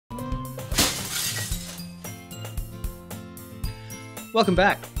Welcome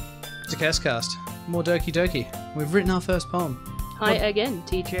back to KestCast. More Doki Doki. We've written our first poem. Hi again,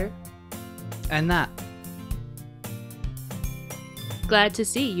 teacher. And that. Glad to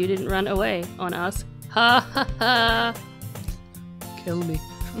see you didn't run away on us. Ha ha ha. Kill me.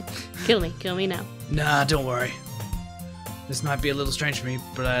 Kill me now. Nah, don't worry. This might be a little strange for me,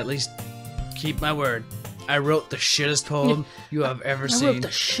 but I at least keep my word. I wrote the shittest poem you have ever seen. I wrote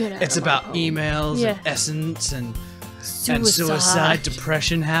the shit out It's of my about poem. emails Yeah. and essence and Suicide. suicide,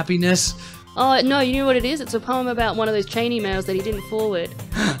 depression, happiness. Oh no, you know what it is? It's a poem about one of those chain emails that he didn't forward,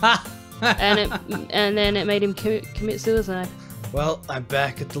 and then it made him commit suicide. Well, I'm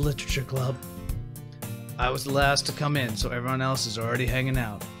back at the literature club. I was the last to come in, so everyone else is already hanging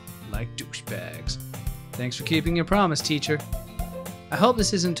out. Like douchebags. Thanks for keeping your promise, teacher. I hope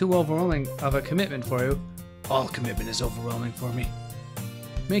this isn't too overwhelming of a commitment for you. All commitment is overwhelming for me.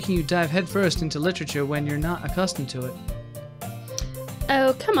 Making you dive headfirst into literature when you're not accustomed to it.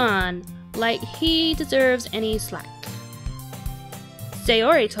 Oh, come on. Like he deserves any slack.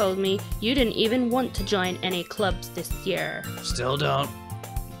 Sayori told me you didn't even want to join any clubs this year. Still don't.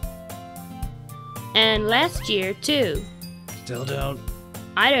 And last year, too. Still don't.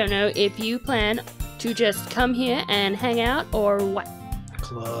 I don't know if you plan to just come here and hang out or what.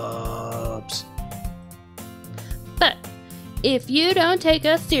 Clubs. But if you don't take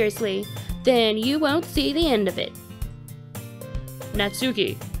us seriously, then you won't see the end of it.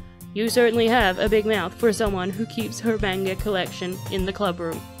 Natsuki, you certainly have a big mouth for someone who keeps her manga collection in the club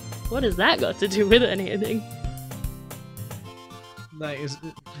room. What has that got to do with anything? Like,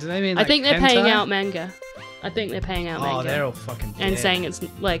 do they mean like I think they're hentai? paying out manga. I think they're paying out Oh, manga. they're all fucking dead. And saying it's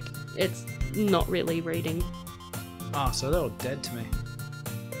like, it's not really reading. Oh, so they're all dead to me.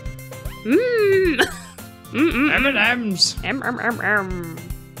 M&M's.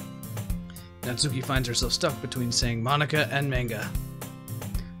 Natsuki finds herself stuck between saying Monica and manga.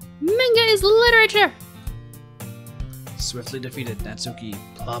 Manga is literature! Swiftly defeated, Natsuki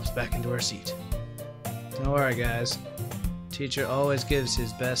plops back into her seat. Don't worry, guys. Teacher always gives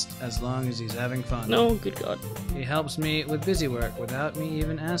his best as long as he's having fun. Oh, good God. He helps me with busy work without me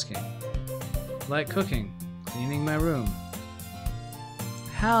even asking. Like cooking, cleaning my room.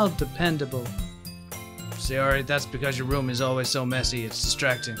 How dependable. Sayori, that's because your room is always so messy, it's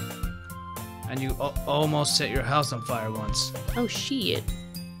distracting. And you almost set your house on fire once. Oh, shit.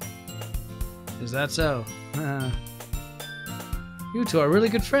 Is that so? You two are really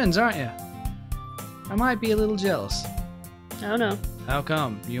good friends, aren't you? I might be a little jealous. I don't know. How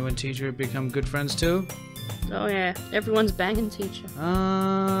come? You and teacher become good friends too? Oh, yeah. Everyone's banging teacher.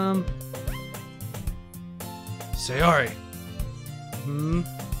 Sayori.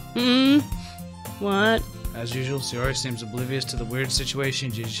 What? As usual, Sayori seems oblivious to the weird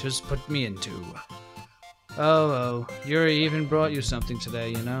situation you just put me into. Oh, Yuri even brought you something today,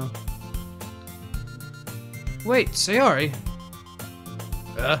 you know? Wait, Sayori?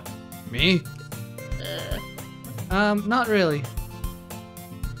 Me? Not really.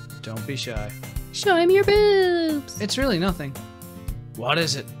 Don't be shy. Show him your boobs! It's really nothing. What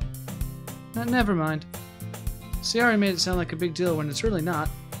is it? Never mind. Sayori made it sound like a big deal when it's really not.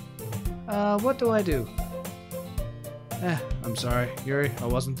 What do I do? I'm sorry, Yuri, I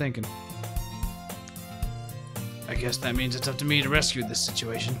wasn't thinking. I guess that means it's up to me to rescue this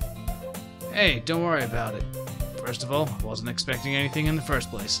situation. Hey, don't worry about it. First of all, I wasn't expecting anything in the first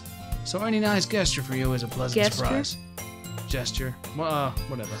place. So any nice gesture for you is a pleasant surprise. Gesture?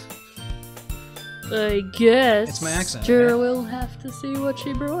 Whatever. I guess. It's my accent, Sure, okay? we'll have to see what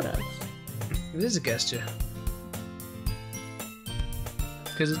she brought us. It is a gesture.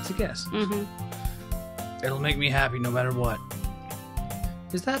 Because it's a guess. It'll make me happy no matter what.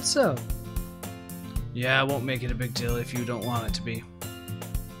 Is that so? Yeah, I won't make it a big deal if you don't want it to be.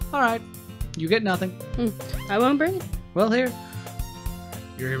 Alright, you get nothing. I won't bring it. Well, here.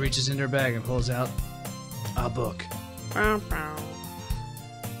 Yuri reaches into her bag and pulls out a book. I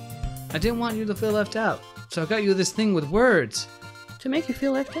didn't want you to feel left out, so I got you this thing with words. To make you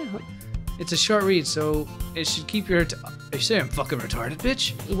feel left out. It's a short read, so it should keep your... Are you saying I'm fucking retarded,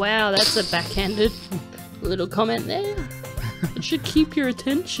 bitch? Wow, that's a backhanded little comment there. It should keep your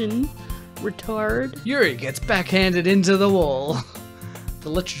attention, retard. Yuri gets backhanded into the wall. The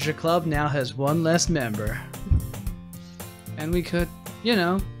literature club now has one less member. And we could, you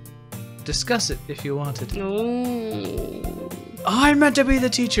know, discuss it if you wanted. Oh. I'm meant to be the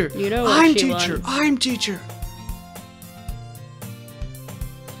teacher. You know what I'm she teacher. wants. I'm teacher.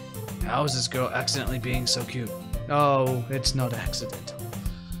 How is this girl accidentally being so cute? Oh, it's not accident.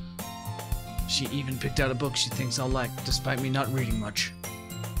 She even picked out a book she thinks I'll like, despite me not reading much.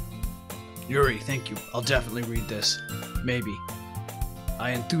 Yuri, thank you. I'll definitely read this. Maybe.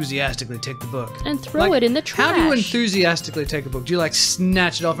 I enthusiastically take the book. And throw it in the trash. How do you enthusiastically take a book? Do you like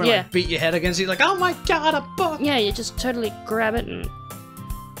snatch it off and like beat your head against it? Like, oh my god, a book! Yeah, you just totally grab it and...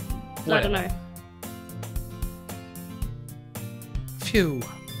 I don't know. Phew.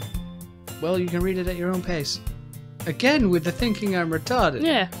 Well, you can read it at your own pace. Again, with the thinking I'm retarded.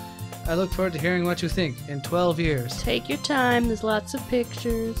 Yeah. I look forward to hearing what you think in 12 years. Take your time, there's lots of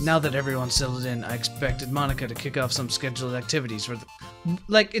pictures. Now that everyone's settled in, I expected Monica to kick off some scheduled activities for the...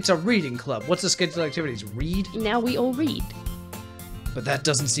 Like, it's a reading club. What's the scheduled activities? Read? Now we all read. But that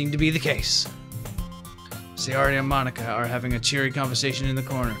doesn't seem to be the case. Sayori and Monica are having a cheery conversation in the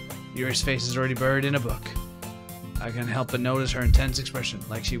corner. Yuri's face is already buried in a book. I can't help but notice her intense expression,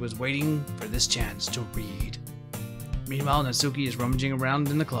 like she was waiting for this chance to read. Meanwhile, Natsuki is rummaging around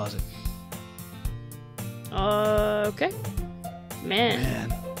in the closet. Okay.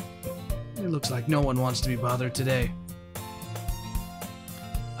 Man. It looks like no one wants to be bothered today.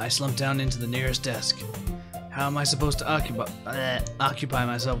 I slump down into the nearest desk. How am I supposed to occupy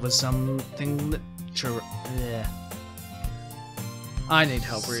myself with something I need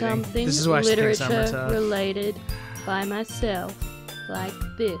help reading. Something this is why she thinks I'm literature retarded. related by myself, like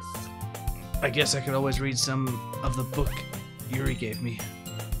this. I guess I could always read some of the book Yuri gave me,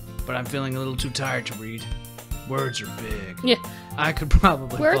 but I'm feeling a little too tired to read. Words are big. Yeah. I could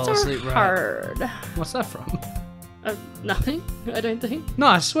probably Words fall asleep are hard. What's that from? Nothing, I don't think. No,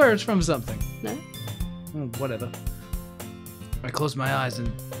 I swear it's from something. No? Oh, whatever. I close my eyes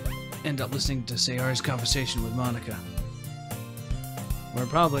and end up listening to Sayori's conversation with Monica. We're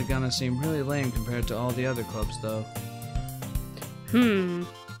probably gonna seem really lame compared to all the other clubs, though.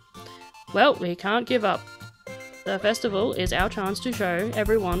 Well, we can't give up. The festival is our chance to show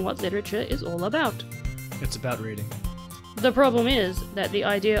everyone what literature is all about. It's about reading. The problem is that the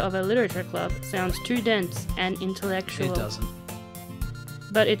idea of a literature club sounds too dense and intellectual. It doesn't.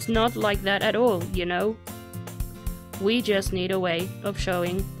 But it's not like that at all, you know? We just need a way of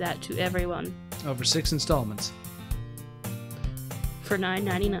showing that to everyone. Over 6 installments. For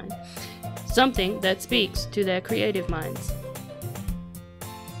 $9.99. Something that speaks to their creative minds.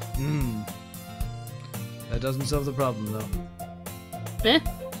 That doesn't solve the problem, though. Eh?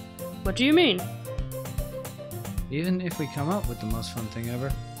 What do you mean? Even if we come up with the most fun thing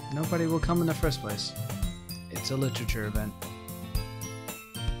ever, nobody will come in the first place. It's a literature event.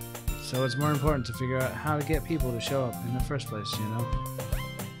 So it's more important to figure out how to get people to show up in the first place, you know?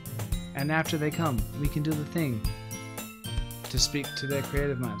 And after they come, we can do the thing to speak to their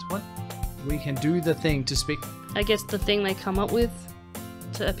creative minds. What? We can do the thing to speak... I guess the thing they come up with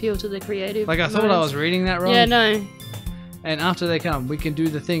to appeal to the creative Like, I thought minds. I was reading that wrong. Yeah, no. And after they come, we can do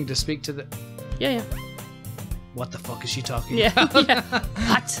the thing to speak to the... Yeah. What the fuck is she talking Yeah, about? yeah.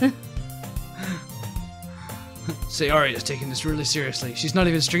 What? Sayori is taking this really seriously. She's not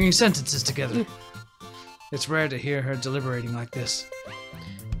even stringing sentences together. It's rare to hear her deliberating like this.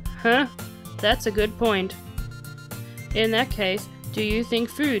 Huh? That's a good point. In that case, do you think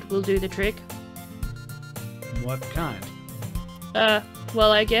food will do the trick? What kind?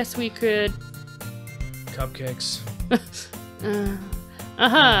 Well, I guess we could... Cupcakes.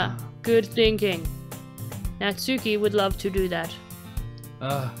 Good thinking. Natsuki would love to do that.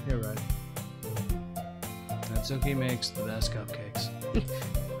 You're right. Natsuki makes the best cupcakes.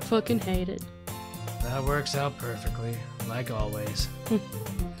 Fucking hate it. That works out perfectly, like always.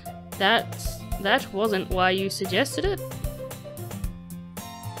 That wasn't why you suggested it?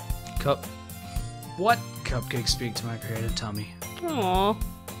 What cupcakes speak to my creative tummy? Aww.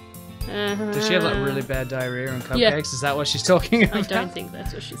 Does she have like really bad diarrhea on cupcakes? Yeah. Is that what she's talking about? I don't think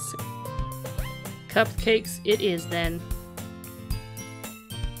that's what she's saying. Cupcakes it is then.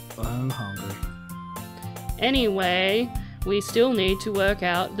 I'm hungry. Anyway, we still need to work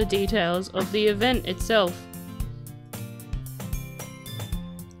out the details of the event itself.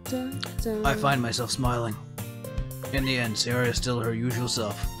 Dun, dun. I find myself smiling. In the end, Sayori is still her usual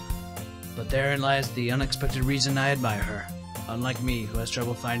self. But therein lies the unexpected reason I admire her. Unlike me, who has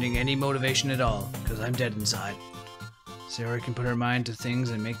trouble finding any motivation at all, because I'm dead inside. Sayori can put her mind to things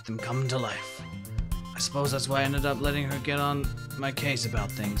and make them come to life. I suppose that's why I ended up letting her get on my case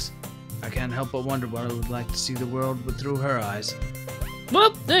about things. I can't help but wonder what it would like to see the world through her eyes.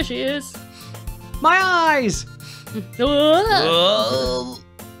 Whoop! There she is! My eyes! Ah! Whoa.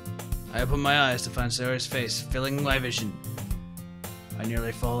 I open my eyes to find Sayori's face filling my vision. I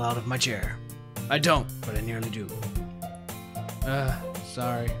nearly fall out of my chair. I don't, but I nearly do.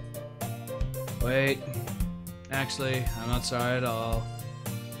 Sorry. Wait. Actually, I'm not sorry at all.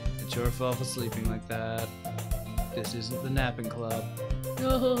 It's your fault for sleeping like that. This isn't the napping club.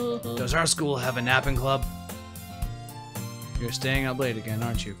 Does our school have a napping club? You're staying up late again,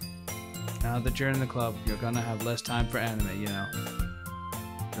 aren't you? Now that you're in the club, you're gonna have less time for anime, you know.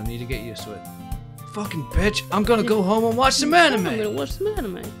 You'll need to get used to it. Fucking bitch! I'm gonna go home and watch some anime! I'm gonna watch some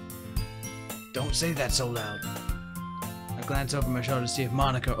anime. Don't say that so loud. I glance over my shoulder to see if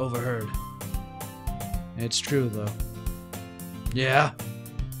Monica overheard. It's true, though. Yeah?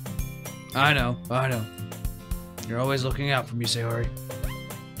 I know. You're always looking out for me, Sayori.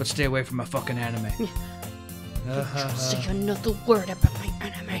 But stay away from my fucking anime. Don't say another word about my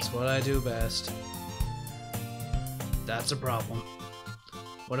anime. That's what I do best. That's a problem.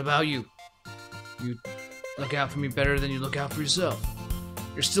 What about you? You look out for me better than you look out for yourself.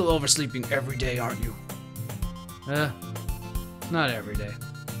 You're still oversleeping every day, aren't you? Not every day.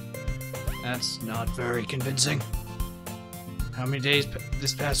 That's not very convincing. How many days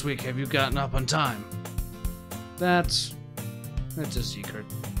this past week have you gotten up on time? That's a secret.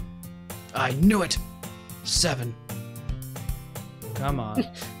 I knew it! 7. Come on.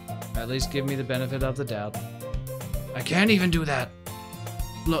 At least give me the benefit of the doubt. I can't even do that.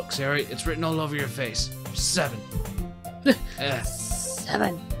 Look, Sayori, it's written all over your face. 7.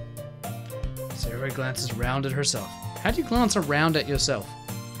 7. Sayori glances around at herself. How do you glance around at yourself?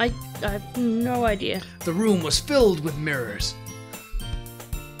 I have no idea. The room was filled with mirrors.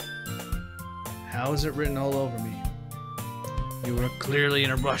 How is it written all over me? You were clearly in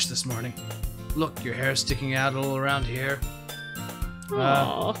a rush this morning. Look, your hair's sticking out all around here.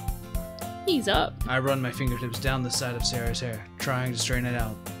 Aww. He's up. I run my fingertips down the side of Sarah's hair, trying to straighten it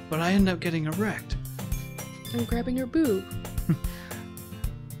out, but I end up getting erect. I'm grabbing your boob.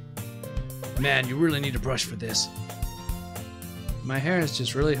 Man, you really need a brush for this. My hair is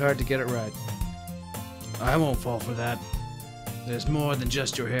just really hard to get it right. I won't fall for that. There's more than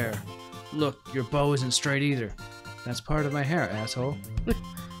just your hair. Look, your bow isn't straight either. That's part of my hair, asshole.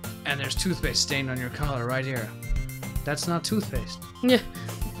 And there's toothpaste stained on your collar right here. That's not toothpaste. Yeah.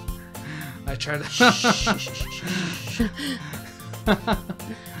 I try to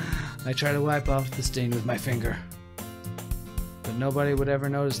I try to wipe off the stain with my finger. But nobody would ever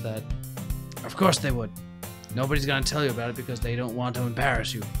notice that. Of course they would. Nobody's gonna tell you about it because they don't want to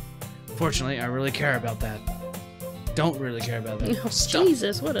embarrass you. Fortunately, I really care about that. Don't really care about that. Oh, Stop.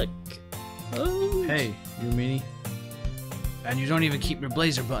 Jesus, what a... Oh. Hey, you meanie. And you don't even keep your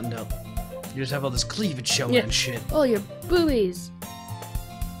blazer buttoned up. You just have all this cleavage showing and shit. Oh, your boobies.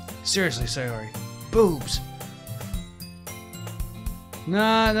 Seriously, Sayori. Boobs.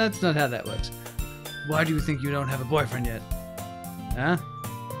 Nah, that's not how that works. Why do you think you don't have a boyfriend yet? Huh?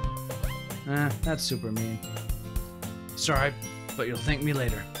 That's super mean. Sorry, but you'll thank me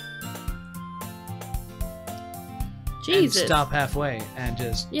later. Jesus. And stop halfway and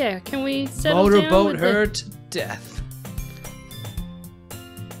just... Yeah, can we settle down motorboat with her to death.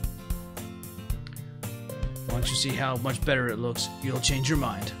 Once you see how much better it looks, you'll change your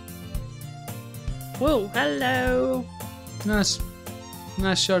mind. Whoa, hello. Nice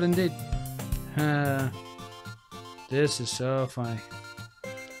shot indeed. This is so funny.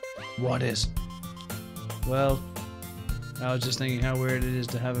 What is? Well, I was just thinking how weird it is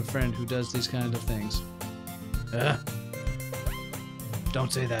to have a friend who does these kind of things.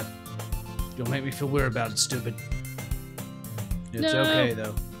 Don't say that. You'll make me feel weird about it, stupid. It's No. okay,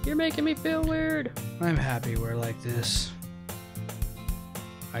 though. You're making me feel weird. I'm happy we're like this.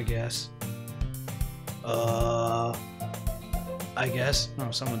 I guess. I guess.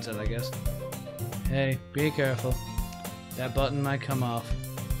 Oh, someone said I guess. Hey, be careful. That button might come off.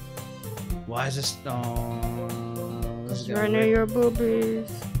 Why is this... Oh... This is Right near your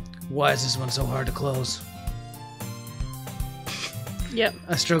boobies. Why is this one so hard to close? Yep.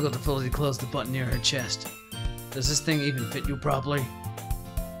 I struggle to fully close the button near her chest. Does this thing even fit you properly?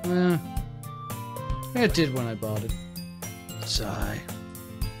 It did when I bought it. Sigh.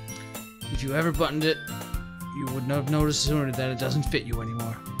 If you ever buttoned it, you wouldn't have noticed sooner that it doesn't fit you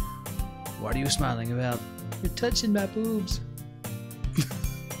anymore. What are you smiling about? You're touching my boobs.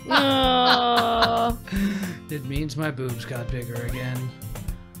 Aww. It means my boobs got bigger again.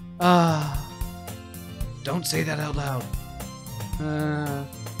 Don't say that out loud.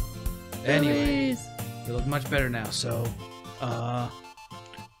 Anyway, Boobies. you look much better now, so,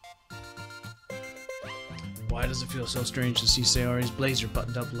 why does it feel so strange to see Sayori's blazer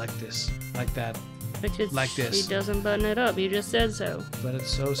buttoned up like this? Like that. Because Like this. He doesn't button it up. You just said so. But it's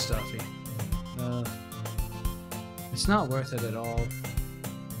so stuffy. It's not worth it at all.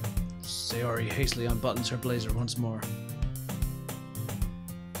 Sayori hastily unbuttons her blazer once more.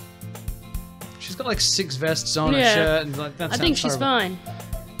 She's got like 6 vests on her shirt, and like that. I think she's fine.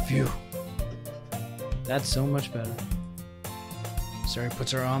 Phew. That's so much better. Sayori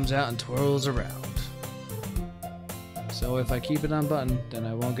puts her arms out and twirls around. So if I keep it unbuttoned, then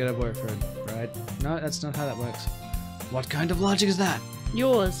I won't get a boyfriend, right? No, that's not how that works. What kind of logic is that?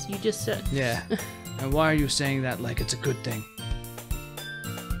 Yours, you just said. Yeah. And why are you saying that like it's a good thing?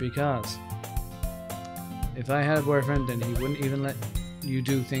 Because if I had a boyfriend, then he wouldn't even let you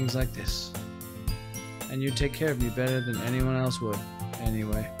do things like this. And you'd take care of me better than anyone else would,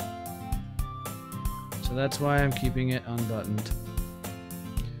 anyway. So that's why I'm keeping it unbuttoned.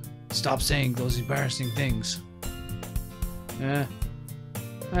 Stop saying those embarrassing things. I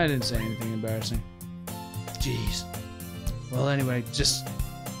didn't say anything embarrassing. Jeez. Well, anyway, just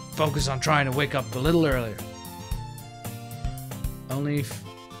focus on trying to wake up a little earlier. Only if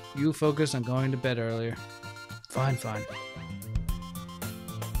you focus on going to bed earlier. Fine.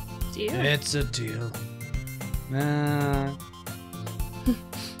 Deal? It's a deal. Nah.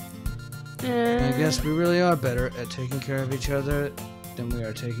 I guess we really are better at taking care of each other than we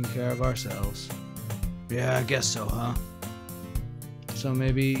are taking care of ourselves. Yeah, I guess so, huh? So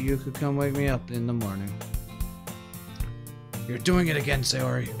maybe you could come wake me up in the morning. You're doing it again,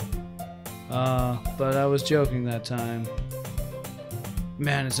 Sayori. But I was joking that time.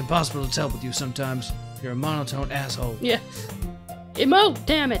 Man, it's impossible to tell with you sometimes. You're a monotone asshole. Yeah. Emote,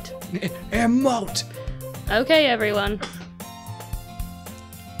 damn it. Emote! Okay, everyone.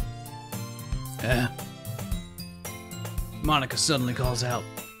 Monica suddenly calls out.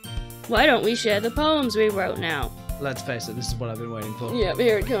 Why don't we share the poems we wrote now? Let's face it, this is what I've been waiting for. Yep,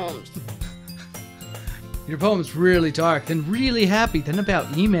 here it comes. Your poem's really dark, then really happy, then about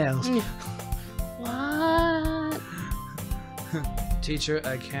emails. What? Teacher,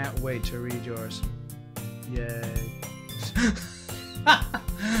 I can't wait to read yours. Yay.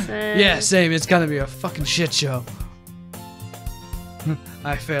 Yeah, same. It's gonna be a fucking shit show.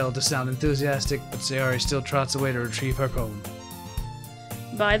 I failed to sound enthusiastic, but Sayori still trots away to retrieve her poem.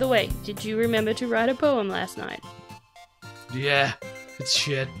 By the way, did you remember to write a poem last night? Yeah, it's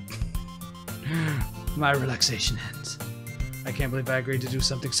shit. My relaxation ends. I can't believe I agreed to do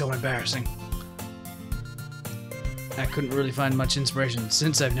something so embarrassing. I couldn't really find much inspiration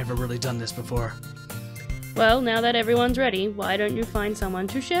since I've never really done this before. Well, now that everyone's ready, why don't you find someone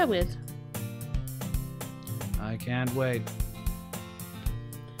to share with? I can't wait.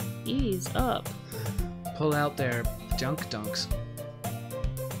 Ease up. Pull out their junk dunks.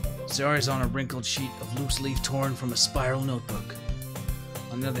 Sayori's on a wrinkled sheet of loose leaf torn from a spiral notebook.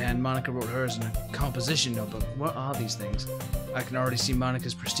 On the other hand, Monica wrote hers in a composition notebook. What are these things? I can already see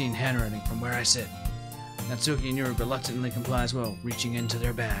Monica's pristine handwriting from where I sit. Natsuki and Yuri reluctantly comply as well, reaching into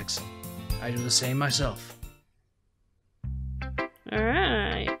their bags. I do the same myself.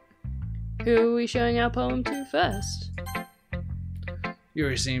 Alright. Who are we showing our poem to first?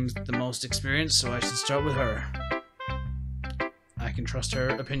 Yuri seems the most experienced, so I should start with her. I can trust her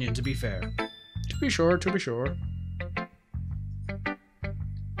opinion to be fair. To be sure.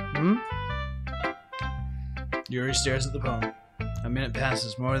 Yuri stares at the poem. A minute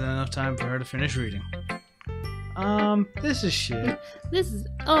passes, more than enough time for her to finish reading. This is shit. This is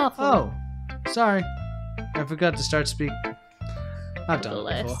awful. Oh, sorry. I forgot to start speaking. I've done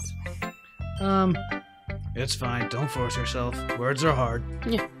it before. It's fine. Don't force yourself. Words are hard.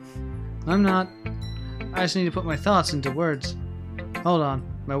 Yeah. I'm not. I just need to put my thoughts into words. Hold on.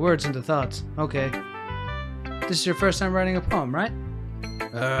 My words into thoughts. Okay. This is your first time writing a poem, right?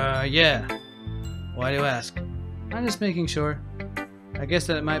 Yeah. Why do you ask? I'm just making sure. I guess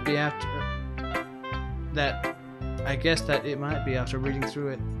that it might be after reading through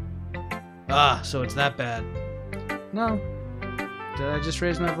it. Ah, so it's that bad. No. Did I just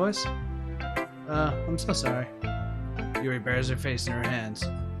raise my voice? I'm so sorry. Yuri bears her face in her hands.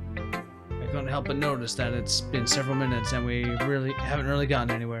 I couldn't help but notice that it's been several minutes and we haven't really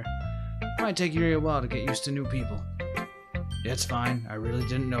gotten anywhere. It might take Yuri a while to get used to new people. It's fine. I really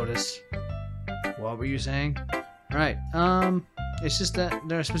didn't notice. What were you saying? Right. It's just that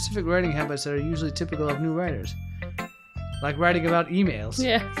there are specific writing habits that are usually typical of new writers. Like writing about emails.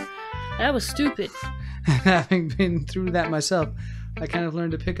 Yeah. That was stupid. Having been through that myself, I kind of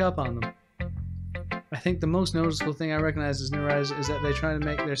learned to pick up on them. I think the most noticeable thing I recognize as new writers is that they try to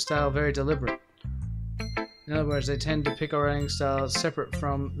make their style very deliberate. In other words, they tend to pick a writing style separate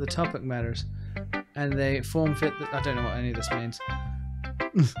from the topic matters, and they form fit. I don't know what any of this means.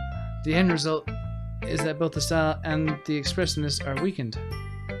 The end result is that both the style and the expressiveness are weakened.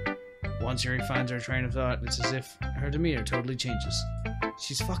 Once Yuri finds her train of thought, it's as if her demeanor totally changes.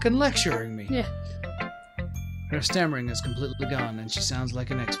 She's fucking lecturing me. Yeah. Her stammering is completely gone, and she sounds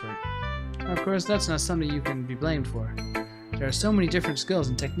like an expert. Of course, that's not something you can be blamed for. There are so many different skills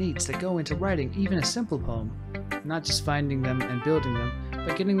and techniques that go into writing even a simple poem. Not just finding them and building them,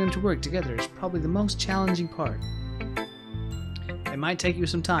 but getting them to work together is probably the most challenging part. It might take you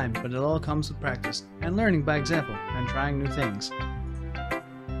some time, but it all comes with practice, and learning by example, and trying new things.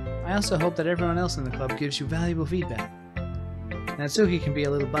 I also hope that everyone else in the club gives you valuable feedback. Natsuki can be a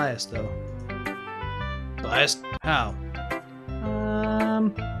little biased, though. Biased? How?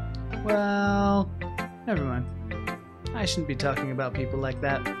 Well, never mind. I shouldn't be talking about people like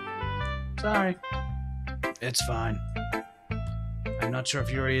that. Sorry. It's fine. I'm not sure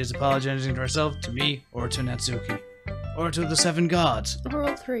if Yuri is apologizing to herself, to me, or to Natsuki. Or to the 7 gods. Or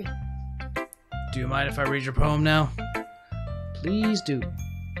all 3. Do you mind if I read your poem now? Please do.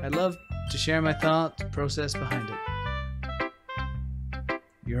 I'd love to share my thought process behind it.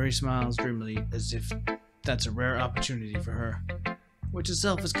 Yuri smiles dreamily as if that's a rare opportunity for her, which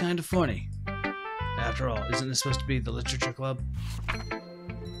itself is kind of funny. After all, isn't this supposed to be the literature club?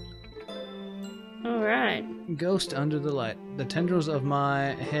 Alright. Ghost under the light. The tendrils of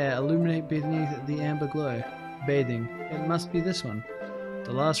my hair illuminate beneath the amber glow. Bathing. It must be this one.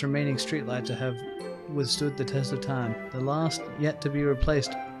 The last remaining streetlight to have withstood the test of time. The last yet to be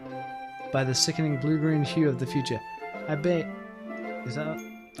replaced by the sickening blue-green hue of the future. I bathe. Is that?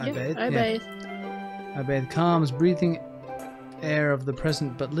 I bathe? I bathe. I bathe calms, breathing air of the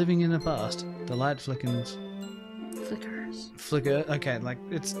present, but living in the past. The light flickers. Flicker. Okay, like,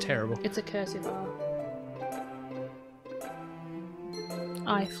 it's terrible. It's a cursive R.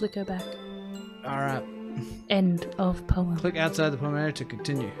 I flicker back. Alright. End of poem. Click outside the poem area to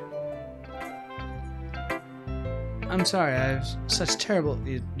continue. I'm sorry, I have such terrible...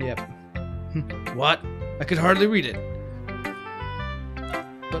 Yep. What? I could hardly read it.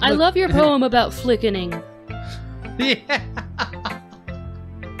 But I look- love your poem about flickening. Yeah.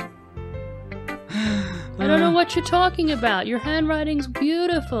 I don't know what you're talking about. Your handwriting's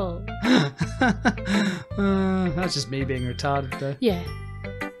beautiful. That's just me being retarded, though. Yeah,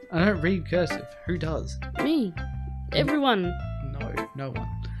 I don't read cursive. Who does? me. Everyone. No one.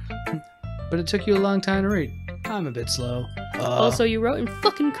 But it took you a long time to read. I'm a bit slow. Also, you wrote in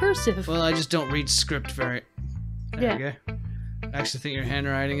fucking cursive. Well, I just don't read script very... There Yeah. you go. I actually think your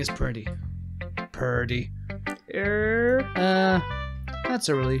handwriting is pretty. Purdy. That's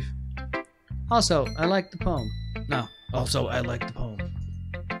a relief. Also, I like the poem. No, also, I like the poem.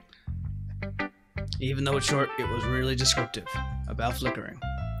 Even though it's short, it was really descriptive about flickering.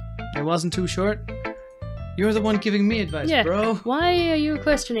 It wasn't too short. You're the one giving me advice, Yeah. bro. Why are you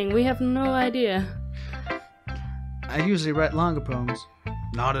questioning? We have no idea. I usually write longer poems.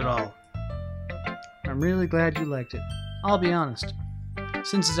 Not at all. I'm really glad you liked it. I'll be honest.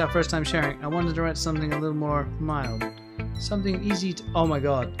 Since it's our first time sharing, I wanted to write something a little more mild. Something easy to... Oh my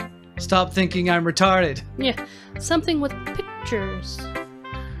god. Stop thinking I'm retarded. Yeah, something with pictures.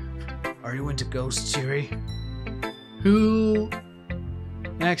 Are you into ghosts, Yuri? Who...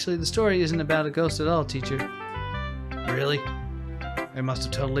 Actually, the story isn't about a ghost at all, teacher. Really? I must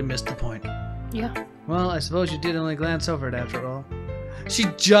have totally missed the point. Yeah. Well, I suppose you did only glance over it after all. She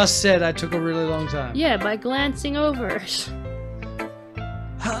just said I took a really long time. Yeah, by glancing over it.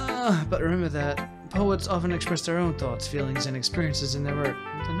 But remember that poets often express their own thoughts, feelings, and experiences in their work.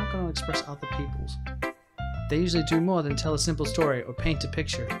 They're not going to express other people's. They usually do more than tell a simple story or paint a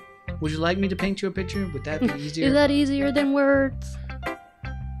picture. Would you like me to paint you a picture? Would that be easier? Is that easier than words?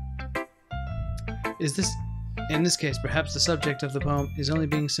 In this case, perhaps the subject of the poem is only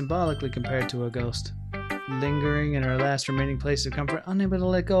being symbolically compared to a ghost, lingering in her last remaining place of comfort, unable to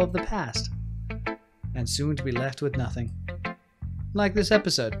let go of the past, and soon to be left with nothing. Like this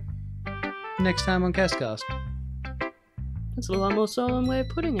episode. Next time on KestCast. That's a lot more solemn way of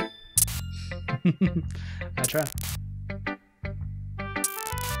putting it. I try.